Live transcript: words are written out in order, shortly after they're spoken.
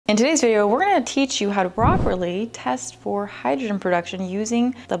In today's video, we're going to teach you how to properly test for hydrogen production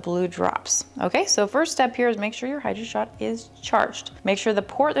using the blue drops. Okay, so first step here is make sure your hydrogen shot is charged. Make sure the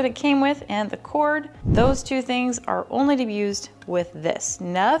port that it came with and the cord, those two things are only to be used with this.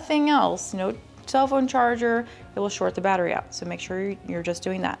 Nothing else, no cell phone charger, it will short the battery out. So make sure you're just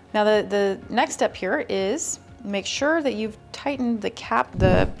doing that. Now the next step here is make sure that you've tightened the cap,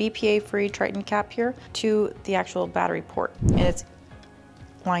 the BPA-free Triton cap here, to the actual battery port. And it's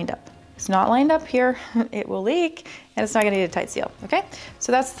lined up. It's not lined up here, it will leak, and it's not gonna need a tight seal, okay?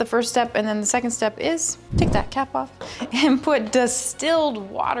 So that's the first step, and then the second step is take that cap off and put distilled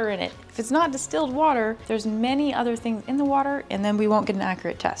water in it. If it's not distilled water, there's many other things in the water, and then we won't get an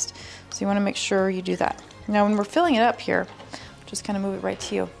accurate test. So you wanna make sure you do that. Now when we're filling it up here, just kind of move it right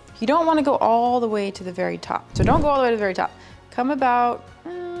to you. You don't wanna go all the way to the very top. So don't go all the way to the very top. Come about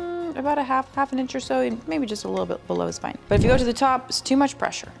a half an inch or so, and maybe just a little bit below is fine. But if you go to the top, it's too much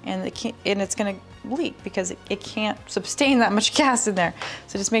pressure, and it's gonna leak because it can't sustain that much gas in there.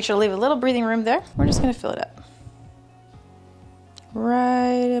 So just make sure to leave a little breathing room there. We're just gonna fill it up.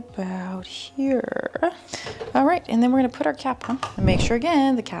 Right about here. All right, and then we're gonna put our cap on and make sure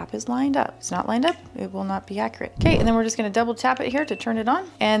again the cap is lined up. If it's not lined up, it will not be accurate. Okay, and then we're just gonna double tap it here to turn it on.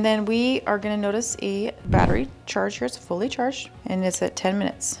 And then we are gonna notice a battery charge here. It's fully charged and it's at 10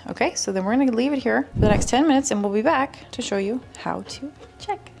 minutes. Okay, so then we're gonna leave it here for the next 10 minutes and we'll be back to show you how to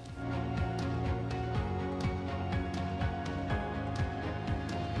check.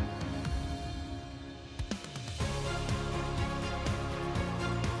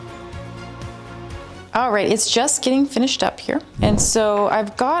 All right, it's just getting finished up here. And so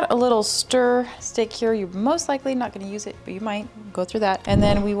I've got a little stir stick here. You're most likely not gonna use it, but you might go through that. And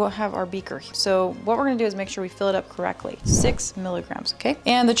then we will have our beaker. So what we're gonna do is make sure we fill it up correctly. 6 milligrams, okay?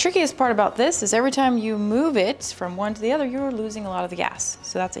 And the trickiest part about this is every time you move it from one to the other, you're losing a lot of the gas.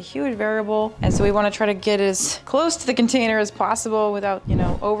 So that's a huge variable. And so we wanna try to get as close to the container as possible without,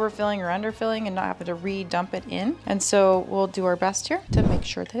 overfilling or underfilling and not having to re-dump it in. And so we'll do our best here to make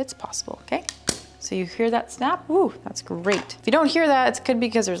sure that it's possible, okay? So you hear that snap? Ooh, that's great. If you don't hear that, it could be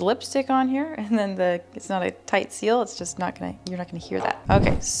because there's lipstick on here and then it's not a tight seal. It's just you're not gonna hear that.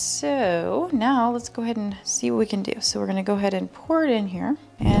 Okay, so now let's go ahead and see what we can do. So we're gonna go ahead and pour it in here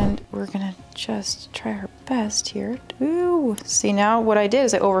and we're gonna just try our best here. Ooh, see now what I did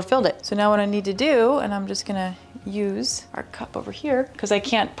is I overfilled it. So now what I need to do, and I'm just gonna use our cup over here because I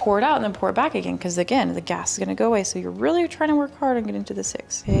can't pour it out and then pour it back again because again, the gas is gonna go away. So you're really trying to work hard on getting to the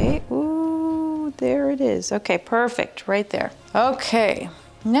 6. Okay, ooh. There it is. Okay, perfect, right there. Okay,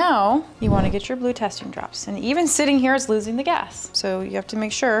 now you want to get your blue testing drops. And even sitting here, it's losing the gas. So you have to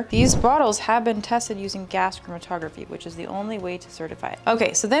make sure these bottles have been tested using gas chromatography, which is the only way to certify it.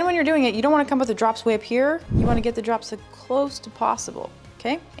 Okay, so then when you're doing it, you don't want to come with the drops way up here. You want to get the drops as close to possible.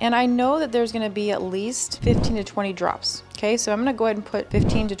 Okay, and I know that there's gonna be at least 15 to 20 drops. Okay, so I'm gonna go ahead and put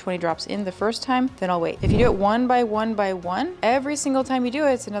 15 to 20 drops in the first time, then I'll wait. If you do it one by one by one, every single time you do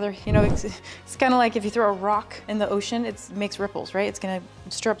it, it's another, it's kind of like if you throw a rock in the ocean, it makes ripples, right? It's gonna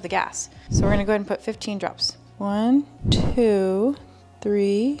stir up the gas. So we're gonna go ahead and put 15 drops. 1, 2,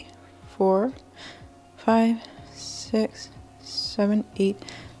 3, 4, 5, 6, 7, 8,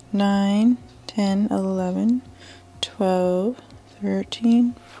 9, 10, 11, 12,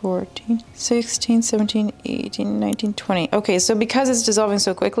 13, 14, 16, 17, 18, 19, 20. Okay, so because it's dissolving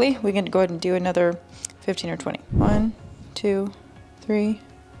so quickly, we can go ahead and do another 15 or 20. 1, 2, 3,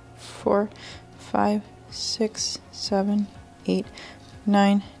 4, 5, 6, 7, 8,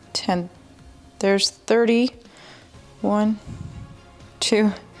 9, 10. There's 30. 1,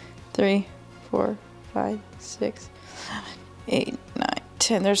 2, 3, 4, 5, 6, 7, 8, 9,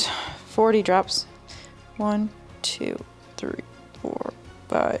 10. There's 40 drops. 1, 2, 3, 4,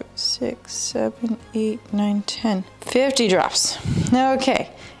 5, 6, 7, 8, 9, 10. 50 drops. Okay,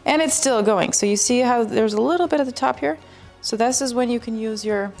 and it's still going. So you see how there's a little bit at the top here? So this is when you can use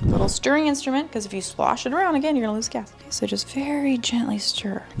your little stirring instrument, because if you slosh it around again, you're gonna lose gas. Okay, so just very gently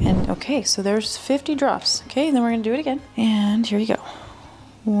stir. And okay, so there's 50 drops. Okay, and then we're gonna do it again. And here you go.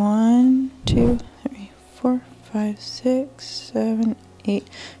 1, 2, 3, 4, 5, 6, 7, 8,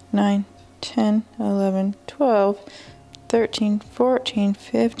 9, 10, 11, 12, 13, 14,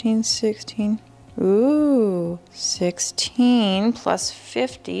 15, 16. Ooh, 16 plus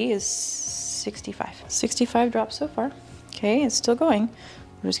 50 is 65. 65 drops so far. Okay, it's still going.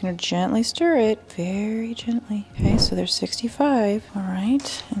 We're just gonna gently stir it, very gently. Okay, so there's 65. All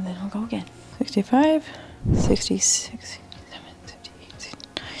right, and then we'll go again. 65, 66, 67, 68,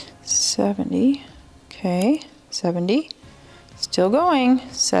 69, 70. Okay, 70. Still going.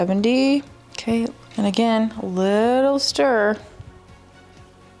 70. Okay, and again, a little stir.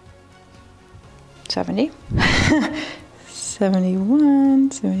 70.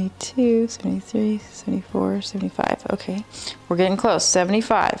 71, 72, 73, 74, 75. Okay, we're getting close.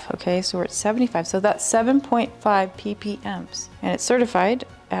 75. Okay, so we're at 75. So that's 7.5 ppms. And it's certified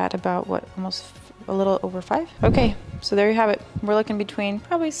at about what, almost a little over 5? Okay, so there you have it. We're looking between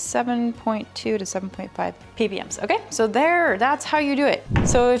probably 7.2 to 7.5 ppms. Okay, so that's how you do it.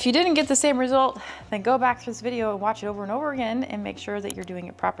 So if you didn't get the same result, then go back to this video and watch it over and over again and make sure that you're doing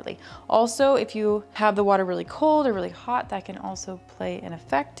it properly. Also, if you have the water really cold or really hot, that can also play an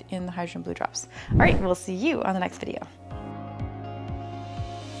effect in the hydrogen blue drops. All right, we'll see you on the next video.